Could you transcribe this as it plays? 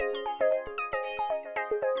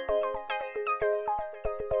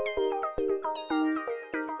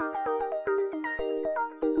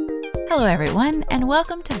Hello, everyone, and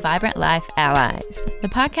welcome to Vibrant Life Allies, the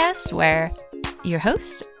podcast where your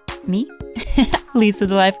host, me, Lisa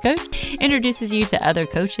the Life Coach, introduces you to other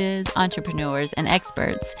coaches, entrepreneurs, and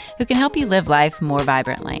experts who can help you live life more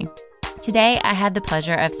vibrantly. Today, I had the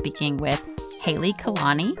pleasure of speaking with Haley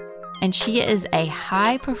Kalani, and she is a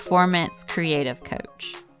high-performance creative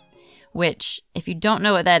coach, which, if you don't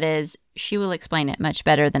know what that is, she will explain it much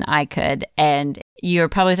better than I could. And you're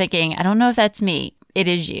probably thinking, I don't know if that's me. It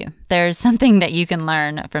is you. There's something that you can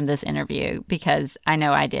learn from this interview because I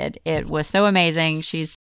know I did. It was so amazing.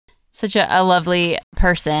 She's such a lovely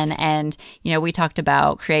person. And, we talked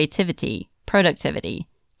about creativity, productivity,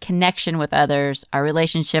 connection with others, our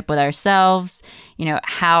relationship with ourselves,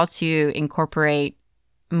 how to incorporate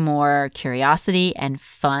more curiosity and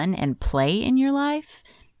fun and play in your life.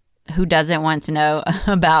 Who doesn't want to know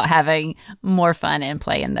about having more fun and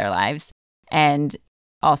play in their lives? And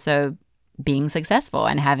also being successful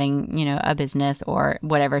and having, a business or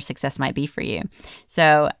whatever success might be for you.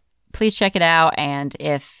 So please check it out. And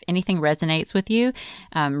if anything resonates with you,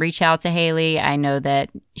 reach out to Haley. I know that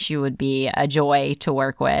she would be a joy to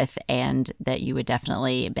work with and that you would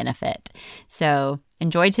definitely benefit. So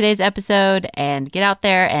enjoy today's episode and get out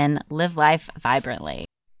there and live life vibrantly.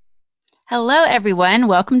 Hello, everyone.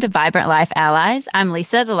 Welcome to Vibrant Life Allies. I'm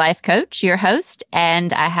Lisa, the Life Coach, your host,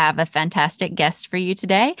 and I have a fantastic guest for you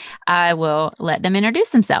today. I will let them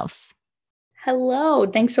introduce themselves. Hello.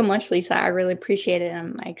 Thanks so much, Lisa. I really appreciate it.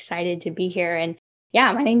 I'm excited to be here. And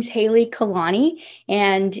yeah, my name's Haley Kalani.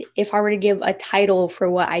 And if I were to give a title for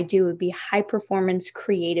what I do, it would be high performance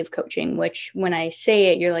creative coaching, which when I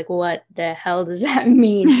say it, you're like, what the hell does that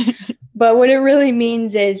mean? But what it really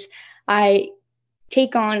means is I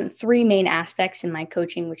take on three main aspects in my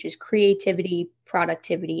coaching, which is creativity,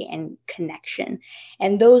 productivity, and connection.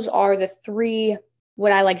 And those are the three,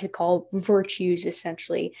 what I like to call virtues,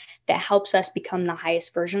 essentially, that helps us become the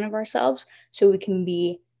highest version of ourselves so we can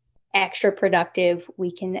be extra productive. We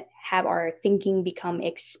can have our thinking become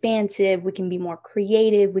expansive. We can be more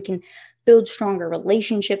creative. We can build stronger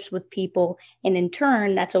relationships with people. And in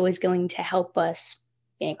turn, that's always going to help us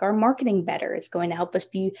make our marketing better. It's going to help us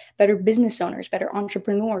be better business owners, better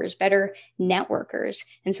entrepreneurs, better networkers.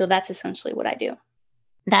 And so that's essentially what I do.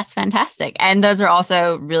 That's fantastic. And those are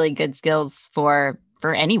also really good skills for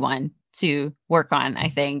anyone to work on. I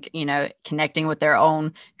think, connecting with their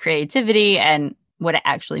own creativity and what it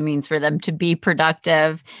actually means for them to be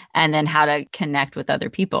productive and then how to connect with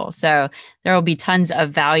other people. So there will be tons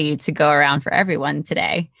of value to go around for everyone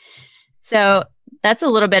today. So that's a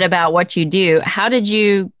little bit about what you do. How did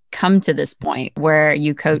you come to this point where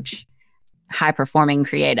you coach high-performing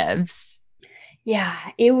creatives? Yeah,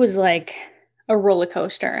 it was like a roller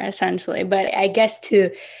coaster, essentially. But I guess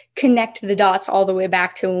to connect the dots all the way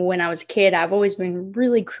back to when I was a kid, I've always been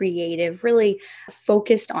really creative, really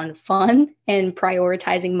focused on fun and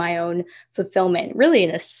prioritizing my own fulfillment, really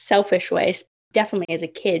in a selfish way. Definitely as a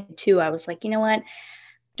kid, too, I was like, you know what?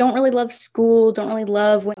 Don't really love school, don't really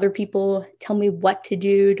love when other people tell me what to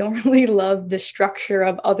do, don't really love the structure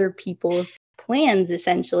of other people's plans,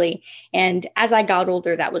 essentially. And as I got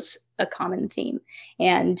older, that was a common theme.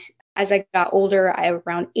 And as I got older,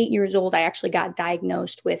 around 8 years old, I actually got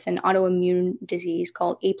diagnosed with an autoimmune disease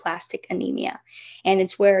called aplastic anemia. And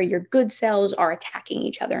it's where your good cells are attacking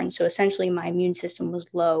each other. And so essentially my immune system was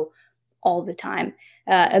low all the time.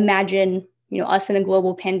 Imagine, us in a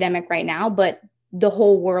global pandemic right now, but the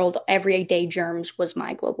whole world, everyday germs was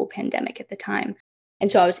my global pandemic at the time.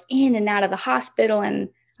 And so I was in and out of the hospital, and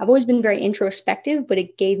I've always been very introspective, but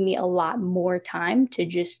it gave me a lot more time to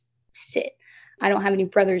just sit. I don't have any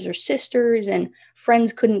brothers or sisters, and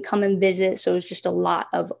friends couldn't come and visit. So it was just a lot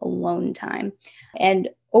of alone time. And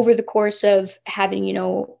over the course of having,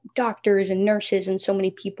 doctors and nurses and so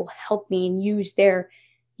many people help me and use their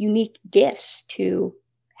unique gifts to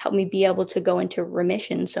help me be able to go into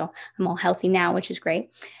remission. So I'm all healthy now, which is great.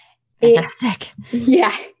 Fantastic.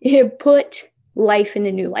 It put life in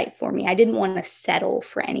a new light for me. I didn't want to settle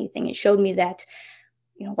for anything. It showed me that,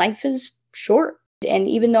 life is short. And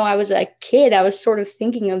even though I was a kid, I was sort of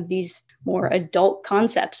thinking of these more adult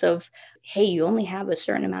concepts of, hey, you only have a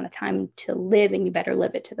certain amount of time to live and you better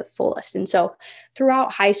live it to the fullest. And so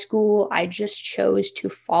throughout high school, I just chose to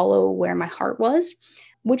follow where my heart was,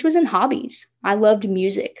 which was in hobbies. I loved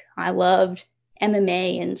music. I loved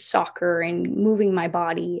MMA and soccer and moving my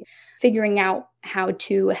body, figuring out how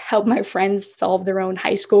to help my friends solve their own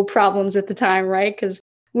high school problems at the time, right? Because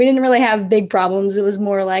we didn't really have big problems. It was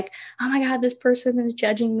more like, oh my God, this person is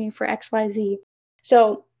judging me for XYZ.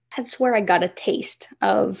 So that's where I got a taste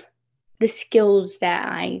of the skills that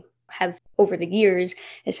I have over the years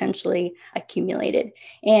essentially accumulated.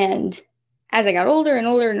 And as I got older and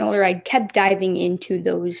older and older, I kept diving into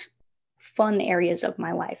those fun areas of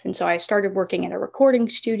my life. And so I started working at a recording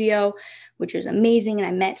studio, which was amazing. And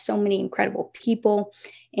I met so many incredible people.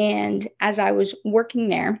 And as I was working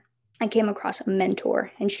there, I came across a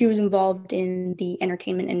mentor, and she was involved in the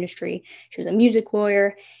entertainment industry. She was a music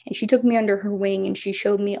lawyer, and she took me under her wing, and she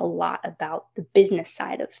showed me a lot about the business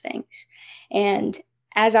side of things. And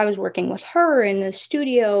as I was working with her in the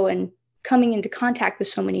studio and coming into contact with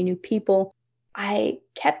so many new people, I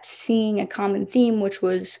kept seeing a common theme, which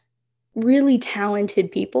was really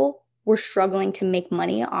talented people were struggling to make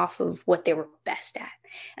money off of what they were best at.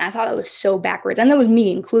 And I thought that was so backwards. And that was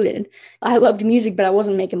me included. I loved music, but I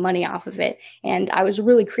wasn't making money off of it. And I was a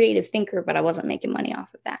really creative thinker, but I wasn't making money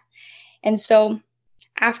off of that. And so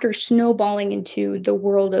after snowballing into the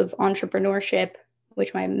world of entrepreneurship,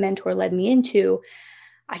 which my mentor led me into,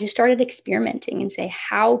 I just started experimenting and say,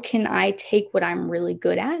 how can I take what I'm really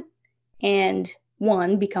good at and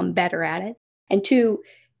one, become better at it, and two,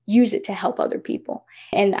 use it to help other people.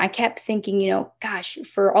 And I kept thinking, gosh,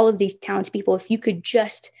 for all of these talented people, if you could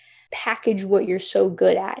just package what you're so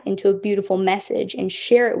good at into a beautiful message and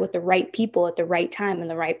share it with the right people at the right time in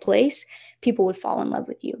the right place, people would fall in love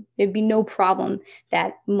with you. There'd be no problem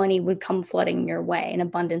that money would come flooding your way and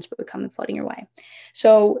abundance would come flooding your way.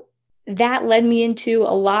 So that led me into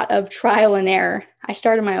a lot of trial and error. I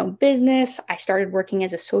started my own business. I started working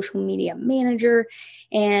as a social media manager,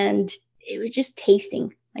 and it was just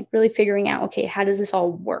tasting, like really figuring out, okay, how does this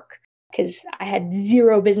all work? Because I had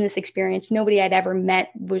zero business experience. Nobody I'd ever met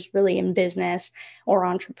was really in business or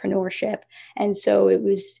entrepreneurship. And so it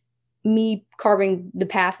was me carving the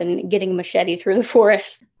path and getting a machete through the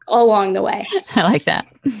forest all along the way. I like that.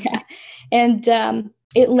 Yeah. And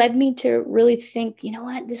it led me to really think, you know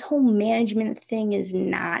what, this whole management thing is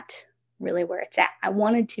not really where it's at. I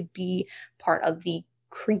wanted to be part of the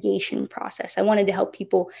creation process. I wanted to help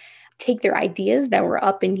people take their ideas that were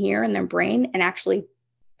up in here in their brain and actually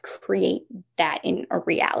create that in a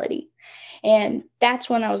reality. And that's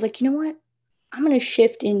when I was like, you know what? I'm going to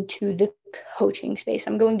shift into the coaching space.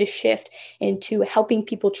 I'm going to shift into helping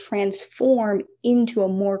people transform into a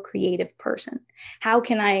more creative person. How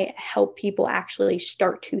can I help people actually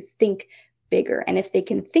start to think bigger? And if they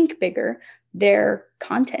can think bigger, their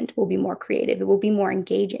content will be more creative. It will be more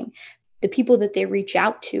engaging. The people that they reach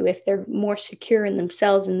out to, if they're more secure in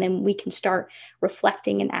themselves, and then we can start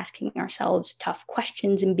reflecting and asking ourselves tough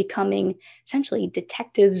questions and becoming essentially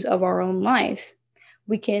detectives of our own life,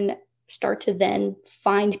 we can start to then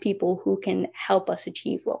find people who can help us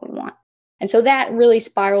achieve what we want. And so that really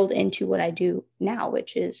spiraled into what I do now,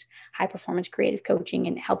 which is high performance creative coaching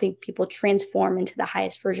and helping people transform into the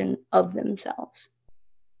highest version of themselves.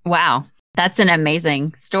 Wow. That's an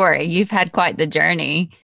amazing story. You've had quite the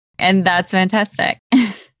journey, and that's fantastic.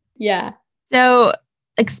 Yeah. So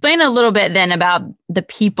explain a little bit then about the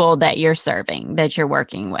people that you're serving, that you're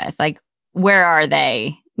working with. Like, where are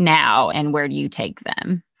they now and where do you take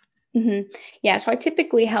them? Mm-hmm. Yeah. So I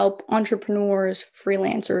typically help entrepreneurs,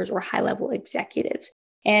 freelancers, or high-level executives.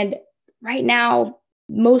 And right now,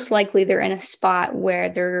 most likely they're in a spot where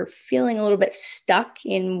they're feeling a little bit stuck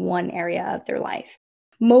in one area of their life.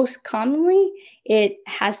 Most commonly, it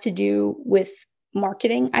has to do with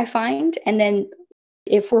marketing, I find. And then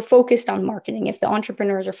if we're focused on marketing, if the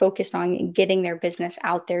entrepreneurs are focused on getting their business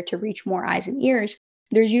out there to reach more eyes and ears,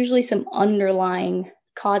 there's usually some underlying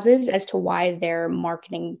causes as to why their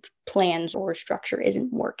marketing plans or structure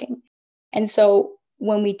isn't working. And so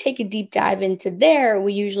when we take a deep dive into there,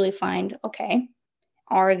 we usually find, okay,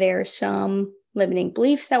 are there some limiting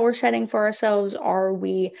beliefs that we're setting for ourselves? Are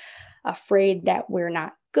we afraid that we're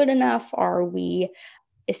not good enough? Are we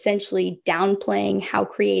essentially downplaying how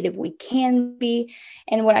creative we can be?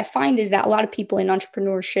 And what I find is that a lot of people in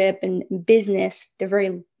entrepreneurship and business, they're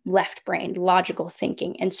very left-brained, logical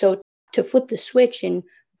thinking. And so to flip the switch and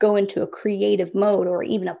go into a creative mode or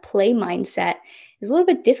even a play mindset is a little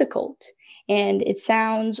bit difficult. And it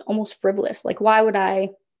sounds almost frivolous. Like, why would I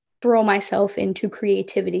throw myself into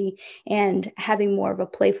creativity and having more of a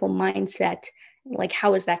playful mindset? Like,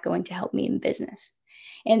 how is that going to help me in business?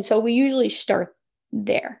 And so we usually start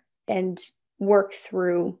there and work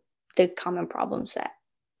through the common problems that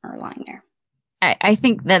are lying there. I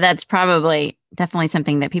think that that's probably definitely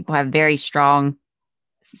something that people have very strong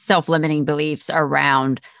self-limiting beliefs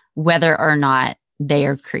around whether or not they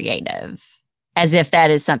are creative, as if that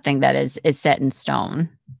is something that is set in stone.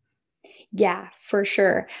 Yeah, for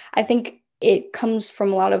sure. I think it comes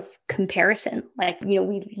from a lot of comparison. Like,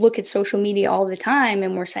 we look at social media all the time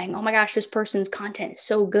and we're saying, oh my gosh, this person's content is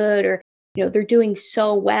so good, or they're doing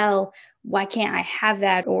so well. Why can't I have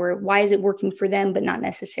that? Or why is it working for them, but not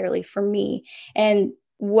necessarily for me? And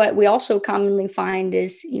what we also commonly find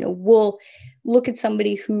is, we'll look at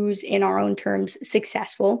somebody who's in our own terms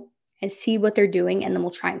successful and see what they're doing, and then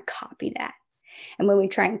we'll try and copy that. And when we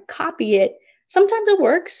try and copy it, sometimes it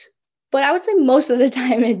works, but I would say most of the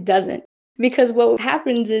time it doesn't. Because what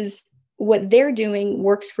happens is what they're doing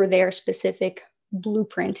works for their specific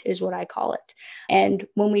blueprint, is what I call it. And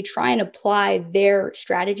when we try and apply their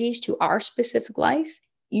strategies to our specific life,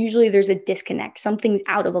 usually there's a disconnect. Something's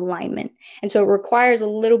out of alignment. And so it requires a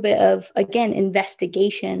little bit of, again,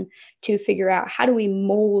 investigation to figure out how do we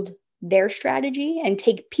mold their strategy and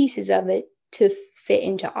take pieces of it to fit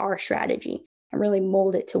into our strategy and really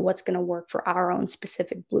mold it to what's going to work for our own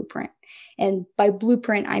specific blueprint. And by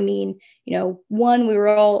blueprint, I mean, one, we were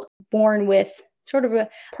all born with sort of a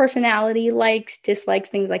personality, likes, dislikes,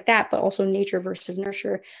 things like that, but also nature versus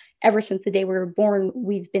nurture. Ever since the day we were born,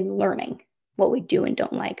 we've been learning what we do and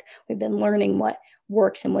don't like. We've been learning what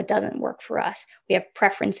works and what doesn't work for us. We have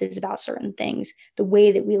preferences about certain things. The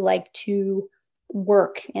way that we like to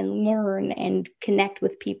work and learn and connect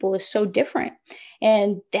with people is so different.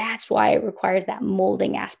 And that's why it requires that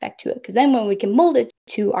molding aspect to it. Because then when we can mold it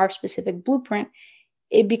to our specific blueprint,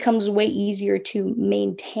 it becomes way easier to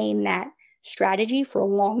maintain that strategy for a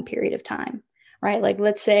long period of time, right? Like,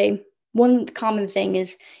 let's say one common thing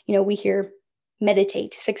is, we hear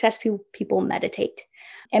meditate. Successful people meditate.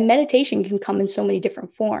 And meditation can come in so many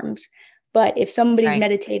different forms. But if somebody's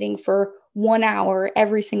meditating for 1 hour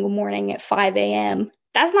every single morning at 5 a.m.,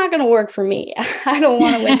 that's not going to work for me. I don't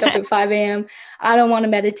want to wake up at 5 a.m. I don't want to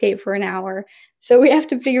meditate for an hour. So we have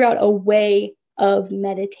to figure out a way of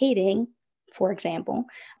meditating, for example,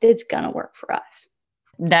 that's going to work for us.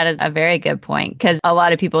 That is a very good point, because a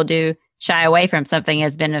lot of people do shy away from something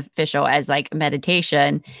as beneficial as like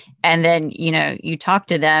meditation. And then, you talk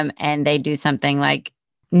to them and they do something like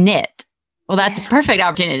knit. Well, that's a perfect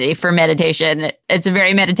opportunity for meditation. It's a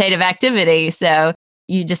very meditative activity. So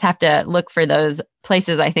you just have to look for those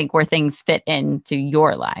places, I think, where things fit into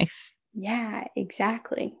your life. Yeah,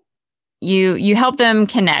 exactly. You help them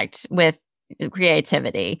connect with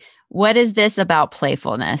creativity. What is this about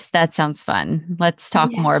playfulness? That sounds fun. Let's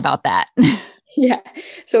talk more about that. Yeah.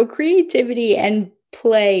 So creativity and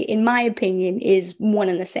play, in my opinion, is one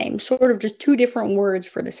and the same, sort of just two different words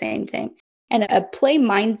for the same thing. And a play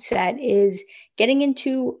mindset is getting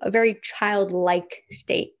into a very childlike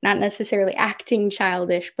state, not necessarily acting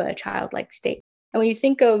childish, but a childlike state. And when you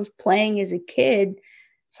think of playing as a kid,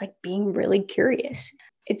 it's like being really curious.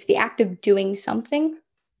 It's the act of doing something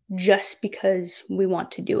just because we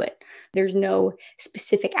want to do it. There's no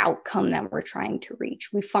specific outcome that we're trying to reach.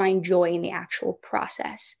 We find joy in the actual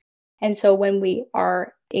process. And so when we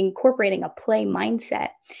are incorporating a play mindset,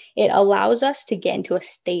 it allows us to get into a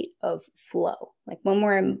state of flow. Like when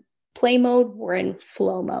we're in play mode, we're in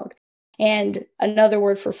flow mode. And another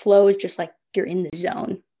word for flow is just like you're in the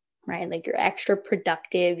zone, right? Like you're extra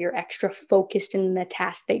productive, you're extra focused in the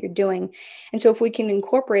task that you're doing. And so if we can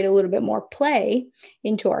incorporate a little bit more play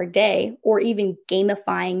into our day, or even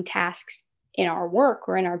gamifying tasks in our work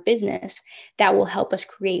or in our business, that will help us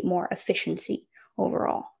create more efficiency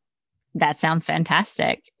overall. That sounds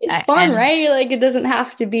fantastic. It's fun, right? Like it doesn't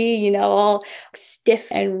have to be, all stiff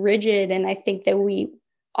and rigid. And I think that we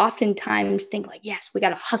oftentimes think like, yes, we got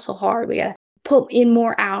to hustle hard. We got to put in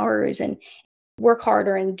more hours and work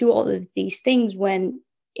harder and do all of these things, when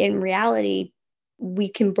in reality, we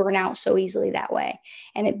can burn out so easily that way.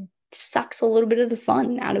 And it sucks a little bit of the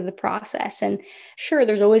fun out of the process. And sure,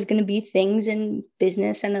 there's always going to be things in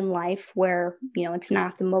business and in life where, it's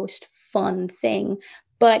not the most fun thing.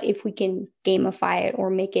 But if we can gamify it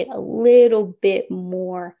or make it a little bit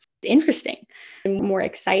more interesting and more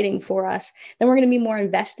exciting for us, then we're going to be more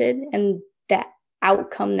invested. And that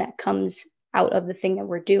outcome that comes out of the thing that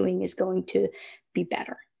we're doing is going to be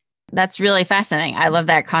better. That's really fascinating. I love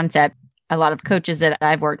that concept. A lot of coaches that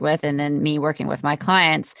I've worked with, and then me working with my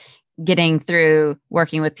clients, getting through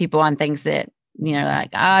working with people on things that,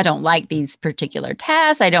 like, I don't like these particular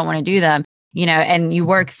tasks. I don't want to do them. And you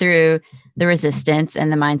work through the resistance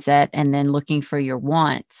and the mindset and then looking for your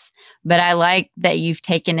wants. But I like that you've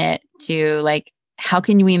taken it to like, how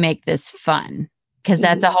can we make this fun? Because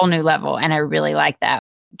that's a whole new level. And I really like that.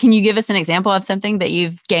 Can you give us an example of something that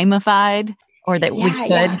you've gamified or that we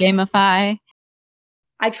could gamify?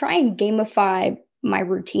 I try and gamify my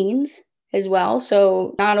routines as well.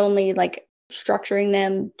 So not only like structuring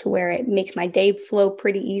them to where it makes my day flow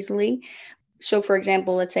pretty easily. So for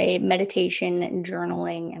example, let's say meditation and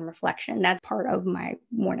journaling and reflection, that's part of my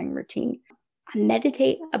morning routine. I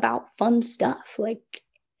meditate about fun stuff. Like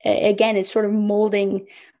again, it's sort of molding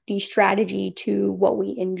the strategy to what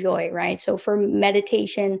we enjoy, right? So for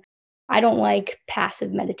meditation, I don't like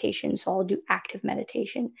passive meditation, so I'll do active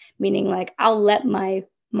meditation, meaning like I'll let my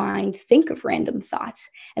mind think of random thoughts.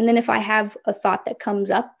 And then if I have a thought that comes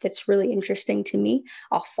up that's really interesting to me,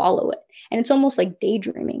 I'll follow it. And it's almost like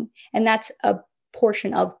daydreaming. And that's a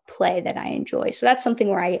portion of play that I enjoy. So that's something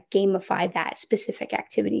where I gamify that specific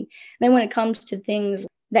activity. And then when it comes to things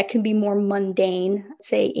that can be more mundane,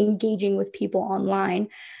 say engaging with people online,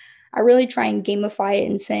 I really try and gamify it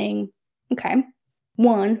and saying, okay,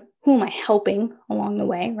 one, who am I helping along the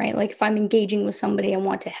way, right? Like if I'm engaging with somebody, I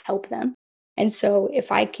want to help them. And so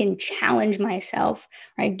if I can challenge myself,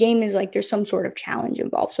 right, game is like there's some sort of challenge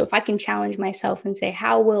involved. So if I can challenge myself and say,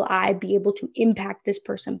 how will I be able to impact this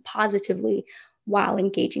person positively while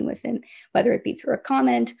engaging with them, whether it be through a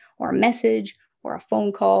comment or a message or a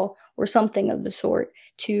phone call or something of the sort,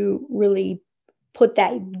 to really put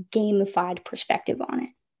that gamified perspective on it.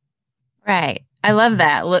 Right. I love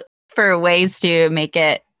that. Look for ways to make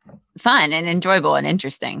it fun and enjoyable and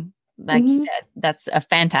interesting. Like you said, that's a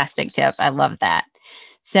fantastic tip. I love that.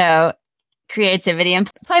 So creativity and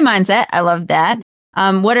play mindset. I love that.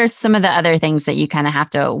 What are some of the other things that you kind of have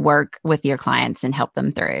to work with your clients and help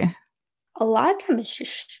them through? A lot of times it's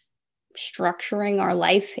just structuring our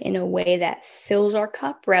life in a way that fills our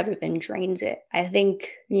cup rather than drains it. I think,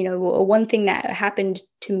 one thing that happened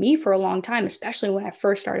to me for a long time, especially when I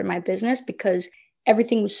first started my business, because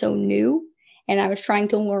everything was so new and I was trying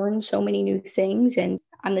to learn so many new things. And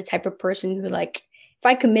I'm the type of person who, like, if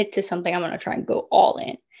I commit to something, I'm going to try and go all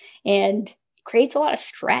in. And it creates a lot of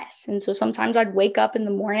stress. And so sometimes I'd wake up in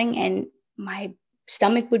the morning and my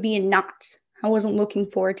stomach would be in knots. I wasn't looking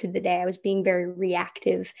forward to the day. I was being very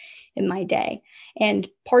reactive in my day. And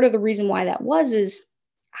part of the reason why that was is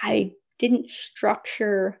I didn't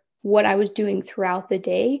structure what I was doing throughout the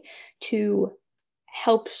day to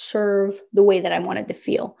help serve the way that I wanted to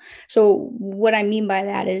feel. So what I mean by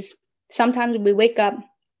that is sometimes we wake up,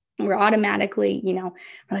 we're automatically, we're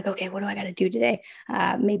like, okay, what do I got to do today?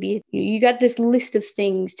 Maybe you got this list of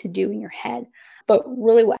things to do in your head. But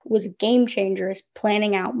really what was a game changer is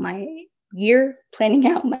planning out my year, planning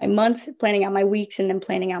out my months, planning out my weeks, and then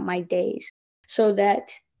planning out my days so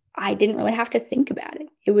that I didn't really have to think about it.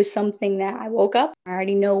 It was something that I woke up, I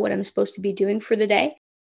already know what I'm supposed to be doing for the day.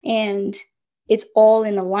 And it's all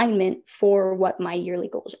in alignment for what my yearly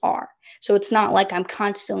goals are. So it's not like I'm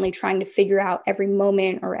constantly trying to figure out every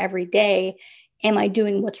moment or every day, am I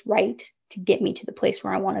doing what's right to get me to the place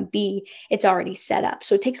where I want to be? It's already set up.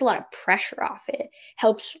 So it takes a lot of pressure off it,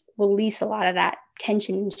 helps release a lot of that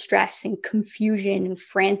tension and stress and confusion and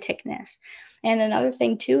franticness. And another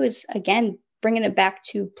thing too is, again, bringing it back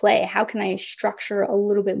to play. How can I structure a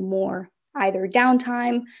little bit more either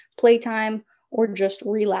downtime, playtime, or just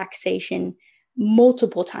relaxation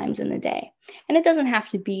multiple times in the day? And it doesn't have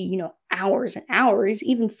to be, hours and hours.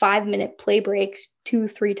 Even 5-minute play breaks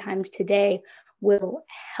 2-3 times today will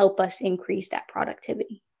help us increase that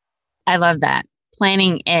productivity. I love that.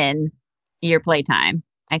 Planning in your playtime.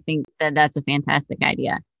 I think that that's a fantastic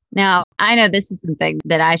idea. Now, I know this is something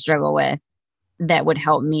that I struggle with that would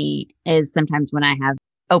help me is sometimes when I have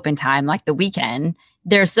open time, like the weekend,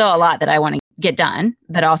 there's still a lot that I want to get done,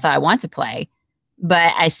 but also I want to play,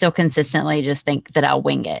 but I still consistently just think that I'll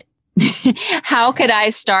wing it. How could I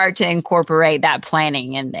start to incorporate that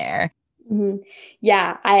planning in there? Mm-hmm.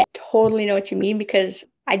 Yeah, I totally know what you mean because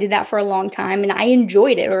I did that for a long time and I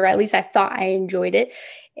enjoyed it, or at least I thought I enjoyed it.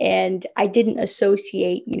 And I didn't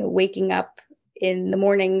associate, waking up in the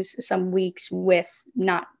mornings some weeks with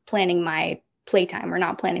not planning my playtime or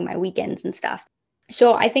not planning my weekends and stuff.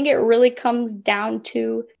 So I think it really comes down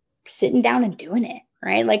to sitting down and doing it,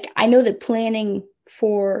 right? Like I know that planning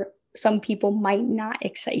for some people might not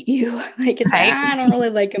excite you. Like it's Right. I don't really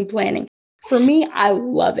like planning. For me, I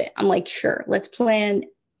love it. I'm like, sure, let's plan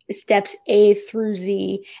steps A through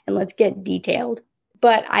Z and let's get detailed.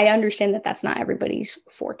 But I understand that that's not everybody's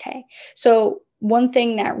forte. So one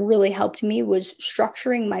thing that really helped me was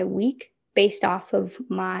structuring my week based off of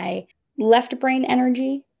my left brain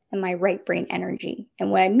energy and my right brain energy. And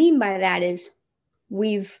what I mean by that is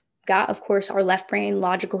we've got, of course, our left brain,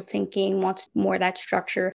 logical thinking, wants more of that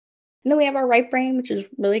structure. And then we have our right brain, which is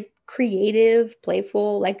really creative,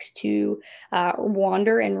 playful, likes to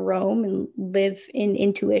wander and roam and live in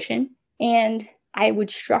intuition. And I would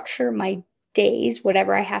structure my days,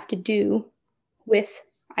 whatever I have to do, with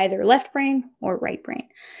either left brain or right brain.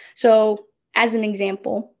 So as an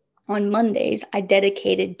example, on Mondays, I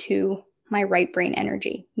dedicated to my right brain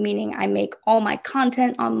energy, meaning I make all my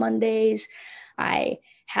content on Mondays. I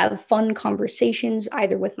have fun conversations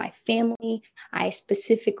either with my family. I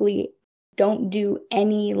specifically don't do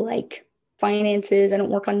any like finances. I don't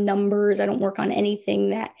work on numbers. I don't work on anything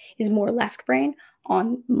that is more left brain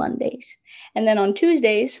on Mondays. And then on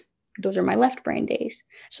Tuesdays, those are my left brain days.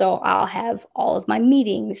 So I'll have all of my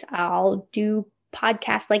meetings. I'll do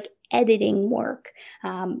podcasts like editing work.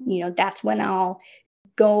 That's when I'll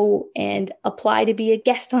go and apply to be a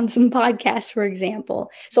guest on some podcasts, for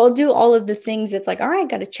example. So I'll do all of the things that's like, all right,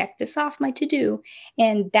 got to check this off my to-do.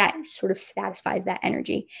 And that sort of satisfies that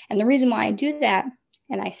energy. And the reason why I do that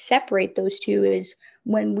and I separate those two is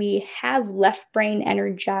when we have left brain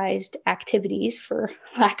energized activities, for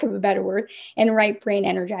lack of a better word, and right brain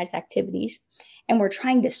energized activities, and we're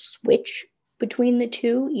trying to switch between the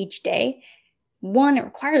two each day, one, it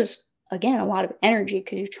requires, again, a lot of energy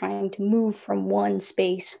because you're trying to move from one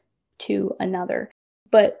space to another.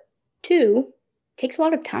 But two, it takes a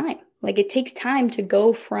lot of time. Like it takes time to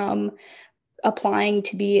go from applying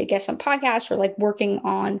to be a guest on podcasts or like working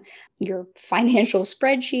on your financial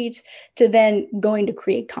spreadsheets to then going to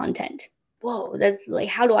create content. Whoa, that's like,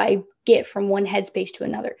 how do I get from one headspace to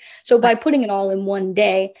another? So by putting it all in one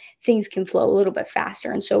day, things can flow a little bit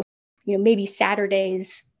faster. And so, maybe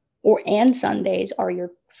Saturdays and Sundays are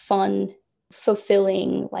your fun,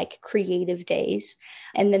 fulfilling, like creative days.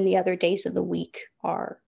 And then the other days of the week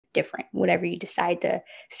are different, whatever you decide to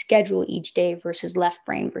schedule each day versus left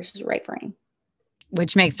brain versus right brain.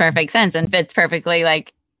 Which makes perfect sense and fits perfectly,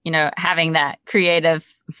 like, having that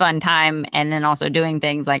creative, fun time and then also doing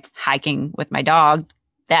things like hiking with my dog,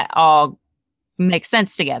 that all makes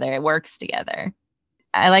sense together. It works together.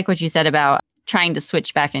 I like what you said about trying to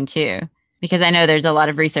switch back into, because I know there's a lot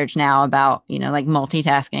of research now about, like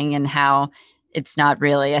multitasking and how it's not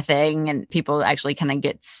really a thing and people actually kind of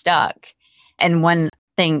get stuck. And one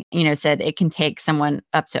thing, said it can take someone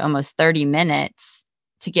up to almost 30 minutes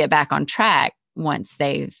to get back on track once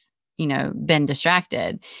they've, been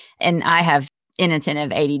distracted. And I have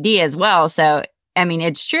inattentive ADD as well. So,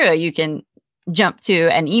 it's true. You can jump to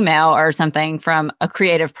an email or something from a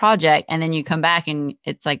creative project, and then you come back and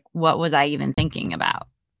it's like, what was I even thinking about?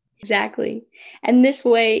 Exactly. And this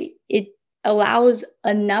way, it allows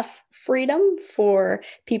enough freedom for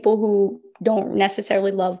people who don't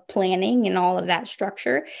necessarily love planning and all of that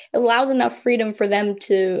structure. It allows enough freedom for them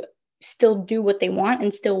to still do what they want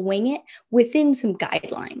and still wing it within some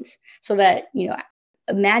guidelines so that,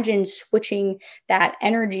 imagine switching that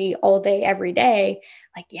energy all day, every day.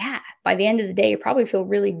 Like, yeah, by the end of the day, you probably feel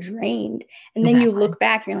really drained. And then you look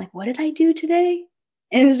back and you're like, what did I do today?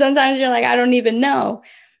 And sometimes you're like, I don't even know.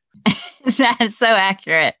 That's so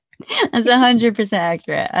accurate. That's 100%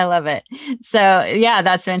 accurate. I love it. So yeah,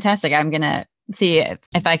 that's fantastic. I'm going to see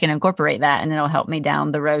if I can incorporate that, and it'll help me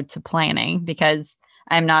down the road to planning, because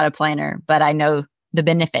I'm not a planner, but I know the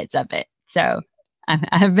benefits of it. So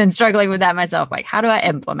I've been struggling with that myself. Like, how do I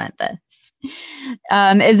implement this?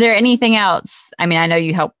 Is there anything else? I know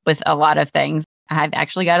you help with a lot of things. I've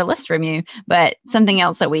actually got a list from you, but something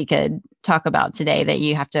else that we could talk about today that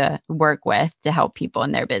you have to work with to help people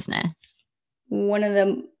in their business? One of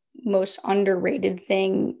the most underrated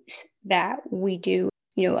things that we do,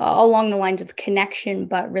 along the lines of connection,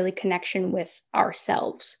 but really connection with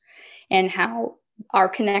ourselves, and how our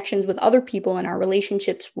connections with other people and our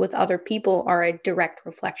relationships with other people are a direct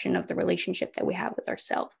reflection of the relationship that we have with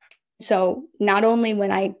ourselves. So not only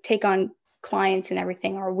when I take on clients and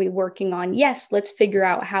everything are we working on, yes, let's figure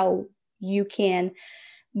out how you can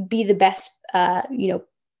be the best,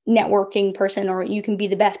 networking person, or you can be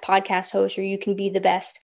the best podcast host, or you can be the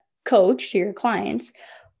best coach to your clients.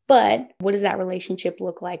 But what does that relationship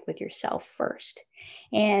look like with yourself first?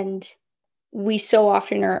 And we so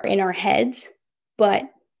often are in our heads, but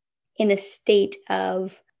in a state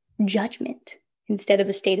of judgment instead of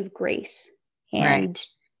a state of grace. And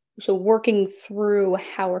so working through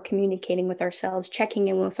how we're communicating with ourselves, checking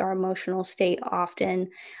in with our emotional state often,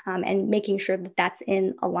 and making sure that that's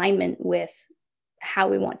in alignment with how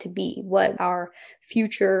we want to be, what our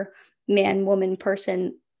future man, woman,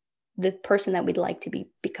 person, the person that we'd like to be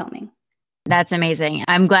becoming. That's amazing.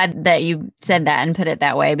 I'm glad that you said that and put it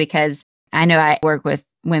that way, because I know I work with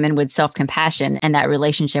women with self-compassion and that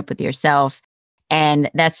relationship with yourself.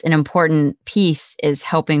 And that's an important piece, is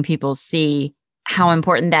helping people see how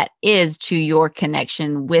important that is to your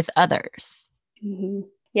connection with others. Mm-hmm.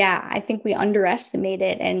 Yeah, I think we underestimate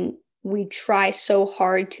it, and we try so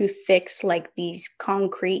hard to fix like these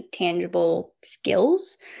concrete, tangible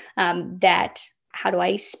skills that how do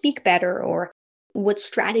I speak better, or what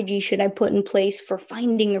strategy should I put in place for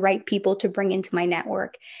finding the right people to bring into my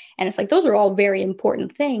network? And it's like, those are all very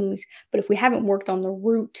important things. But if we haven't worked on the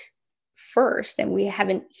root first and we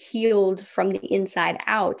haven't healed from the inside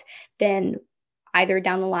out, then either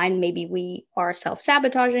down the line, maybe we are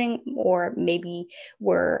self-sabotaging, or maybe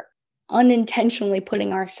we're unintentionally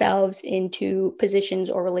putting ourselves into positions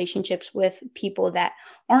or relationships with people that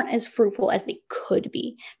aren't as fruitful as they could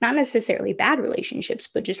be. Not necessarily bad relationships,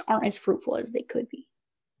 but just aren't as fruitful as they could be.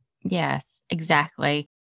 Yes, exactly.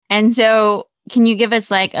 And so can you give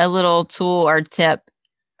us like a little tool or tip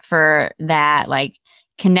for that, like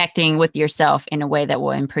connecting with yourself in a way that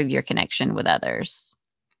will improve your connection with others?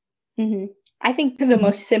 Mm-hmm. I think the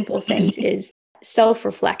most simple things is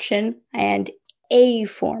self-reflection and a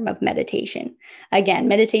form of meditation. Again,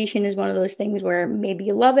 meditation is one of those things where maybe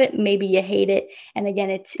you love it, maybe you hate it. And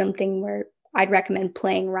again, it's something where I'd recommend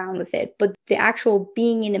playing around with it. But the actual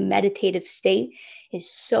being in a meditative state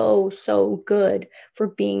is so, so good for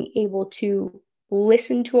being able to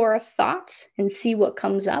listen to our thoughts and see what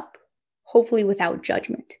comes up, hopefully without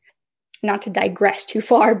judgment. Not to digress too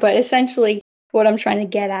far, but essentially what I'm trying to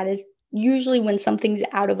get at is usually when something's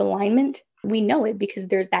out of alignment, we know it because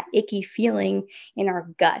there's that icky feeling in our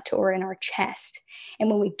gut or in our chest. And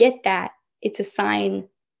when we get that, it's a sign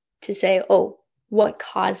to say, oh, what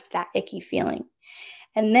caused that icky feeling?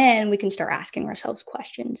 And then we can start asking ourselves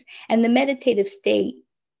questions. And the meditative state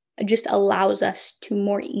just allows us to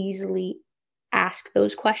more easily ask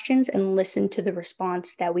those questions and listen to the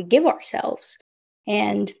response that we give ourselves.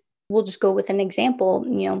 And we'll just go with an example,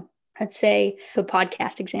 let's say the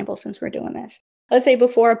podcast example, since we're doing this. Let's say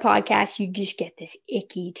before a podcast, you just get this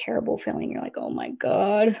icky, terrible feeling. You're like, oh my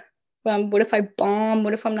God, what if I bomb?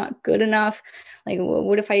 What if I'm not good enough? Like,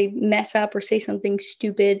 what if I mess up or say something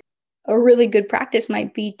stupid? A really good practice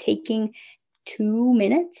might be taking 2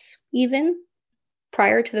 minutes even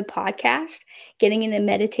prior to the podcast, getting in a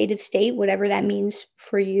meditative state, whatever that means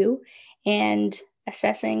for you, and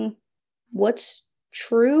assessing what's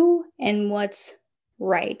true and what's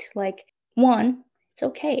right. Like, 1, it's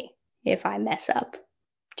okay if I mess up.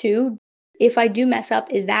 2, if I do mess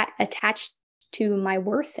up, is that attached to my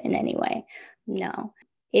worth in any way? No.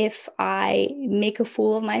 If I make a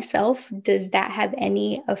fool of myself, does that have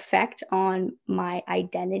any effect on my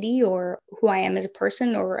identity or who I am as a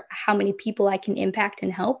person or how many people I can impact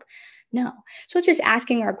and help? No. So it's just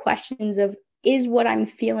asking our questions of, is what I'm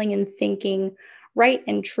feeling and thinking right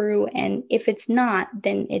and true? And if it's not,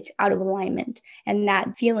 then it's out of alignment. And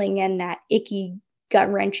that feeling and that icky,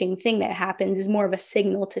 gut-wrenching thing that happens is more of a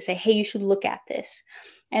signal to say, hey, you should look at this.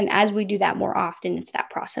 And as we do that more often, it's that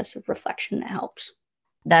process of reflection that helps.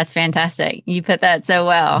 That's fantastic. You put that so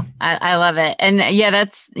well. I love it. And yeah,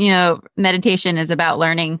 that's, meditation is about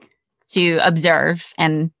learning to observe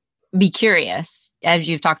and be curious. As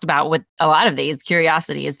you've talked about with a lot of these,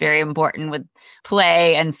 curiosity is very important with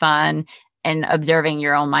play and fun and observing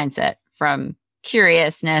your own mindset from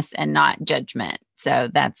curiousness and not judgment. So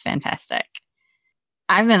that's fantastic.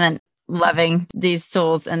 I've been loving these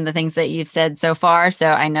tools and the things that you've said so far.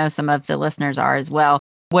 So I know some of the listeners are as well.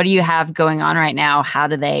 What do you have going on right now? How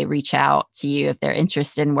do they reach out to you if they're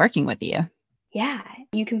interested in working with you? Yeah,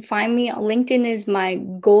 you can find me. LinkedIn is my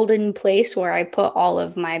golden place where I put all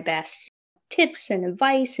of my best tips and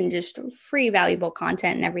advice and just free, valuable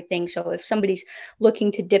content and everything. So if somebody's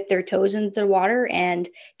looking to dip their toes into the water and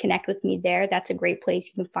connect with me there, that's a great place.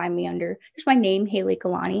 You can find me under just my name, Haley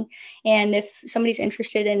Kalani. And if somebody's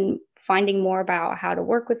interested in finding more about how to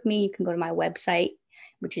work with me, you can go to my website,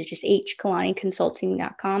 which is just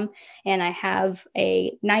hkalaniconsulting.com. And I have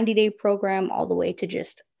a 90-day program all the way to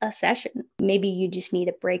just a session. Maybe you just need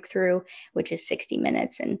a breakthrough, which is 60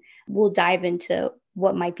 minutes. And we'll dive into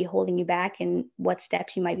what might be holding you back and what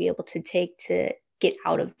steps you might be able to take to get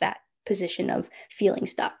out of that position of feeling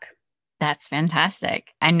stuck. That's fantastic.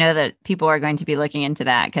 I know that people are going to be looking into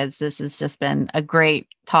that because this has just been a great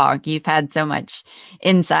talk. You've had so much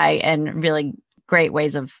insight and really great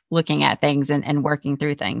ways of looking at things and working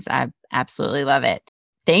through things. I absolutely love it.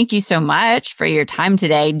 Thank you so much for your time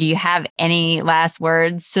today. Do you have any last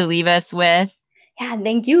words to leave us with? Yeah,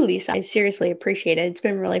 thank you, Lisa. I seriously appreciate it. It's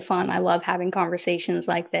been really fun. I love having conversations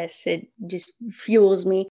like this. It just fuels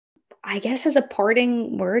me. I guess as a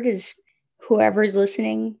parting word is whoever's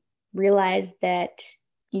listening, realize that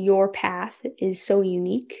your path is so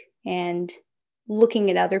unique, and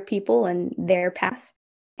looking at other people and their path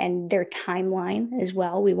and their timeline as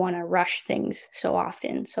well. We want to rush things so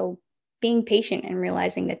often. So being patient and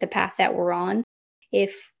realizing that the path that we're on,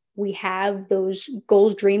 if we have those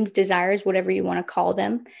goals, dreams, desires, whatever you want to call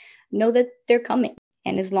them, know that they're coming.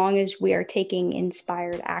 And as long as we are taking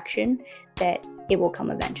inspired action, that it will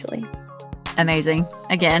come eventually. Amazing.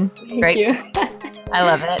 Again, great. Thank you. I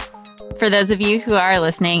love it. For those of you who are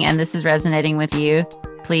listening and this is resonating with you,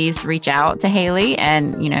 please reach out to Haley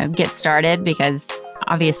and, get started, because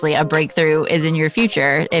obviously a breakthrough is in your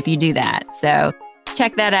future if you do that. So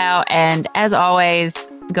check that out. And as always,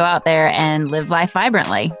 go out there and live life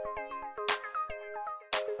vibrantly.